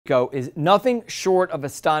Rico is nothing short of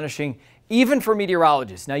astonishing, even for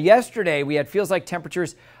meteorologists. Now, yesterday we had feels like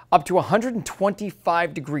temperatures up to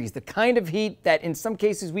 125 degrees, the kind of heat that in some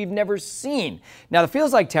cases we've never seen. Now, the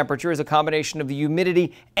feels like temperature is a combination of the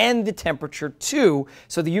humidity and the temperature too,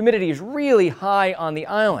 so the humidity is really high on the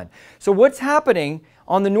island. So what's happening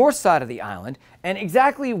on the north side of the island, and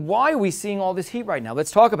exactly why are we seeing all this heat right now?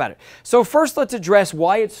 Let's talk about it. So first, let's address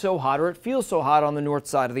why it's so hot, or it feels so hot on the north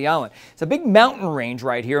side of the island. It's a big mountain range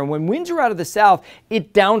right here, and when winds are out of the south,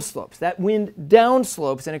 it downslopes. That wind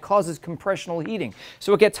downslopes, and it causes compressional heating.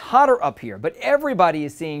 So it gets hotter up here, but everybody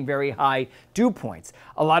is seeing very high dew points,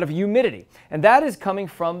 a lot of humidity, and that is coming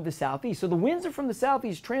from the southeast. So the winds are from the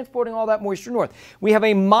southeast, transporting all that moisture north. We have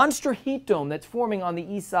a monster heat dome that's forming on the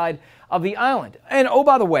east side of the island. And oh,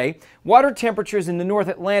 by the way, water temperatures in the North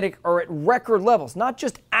Atlantic are at record levels, not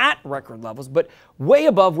just at record levels, but way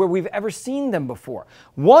above where we've ever seen them before.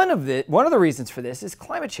 One of the reasons for this is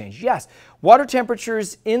climate change. Yes, water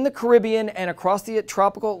temperatures in the Caribbean and across the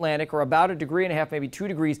tropical Atlantic are about 1.5 degrees, maybe 2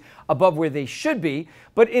 degrees above where they should be.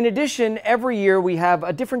 But in addition, every year we have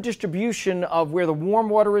a different distribution of where the warm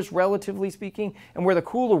water is, relatively speaking, and where the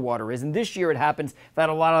cooler water is. And this year it happens that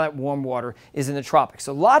a lot of that warm water is in the tropics.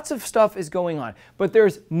 So lots of stuff is going on, but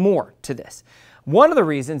there's more to this. One of the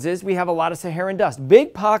reasons is we have a lot of Saharan dust,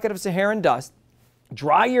 big pocket of Saharan dust,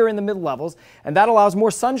 drier in the mid levels, and that allows more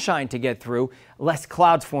sunshine to get through. Less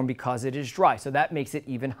clouds form because it is dry, so that makes it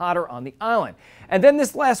even hotter on the island. And then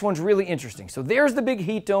this last one's really interesting. So there's the big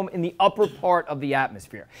heat dome in the upper part of the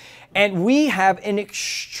atmosphere, and we have an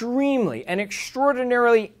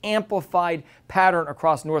extraordinarily amplified pattern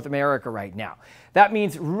across North America right now. That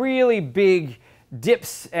means really big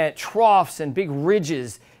dips and troughs and big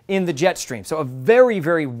ridges in the jet stream. So a very,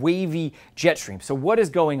 very wavy jet stream. So what is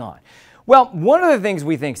going on? Well, one of the things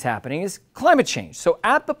we think is happening is climate change. So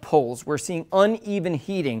at the poles, we're seeing uneven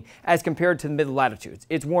heating as compared to the mid-latitudes.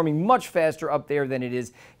 It's warming much faster up there than it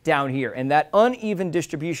is down here. And that uneven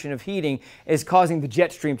distribution of heating is causing the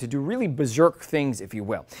jet stream to do really berserk things, if you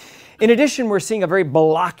will. In addition, we're seeing a very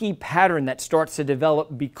blocky pattern that starts to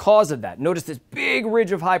develop because of that. Notice this big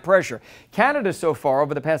ridge of high pressure. Canada so far,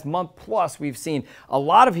 over the past month plus, we've seen a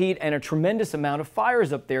lot of heat and a tremendous amount of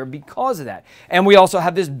fires up there because of that. And we also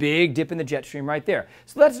have this big dip in the jet stream right there.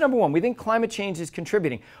 So that's number one. We think climate change is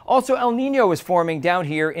contributing. Also, El Nino is forming down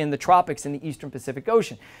here in the tropics in the eastern Pacific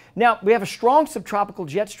Ocean. Now, we have a strong subtropical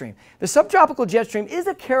jet stream. The subtropical jet stream is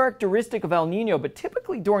a characteristic of El Nino, but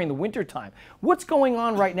typically during the winter time. What's going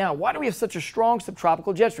on right now? Why do we have such a strong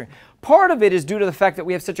subtropical jet stream? Part of it is due to the fact that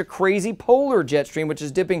we have such a crazy polar jet stream, which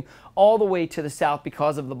is dipping all the way to the south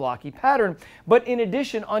because of the blocky pattern. But in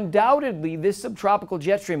addition, undoubtedly, this subtropical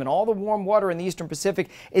jet stream and all the warm water in the eastern Pacific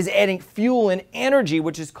is adding fuel and energy,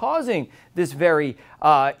 which is causing this very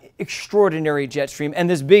extraordinary jet stream and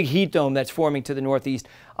this big heat dome that's forming to the northeast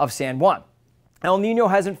of San Juan. El Nino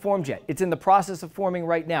hasn't formed yet. It's in the process of forming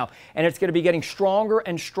right now, and it's going to be getting stronger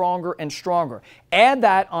and stronger and stronger. Add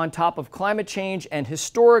that on top of climate change and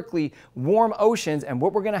historically warm oceans, and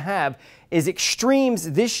what we're going to have is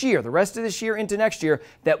extremes this year, the rest of this year into next year,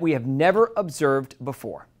 that we have never observed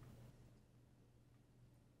before.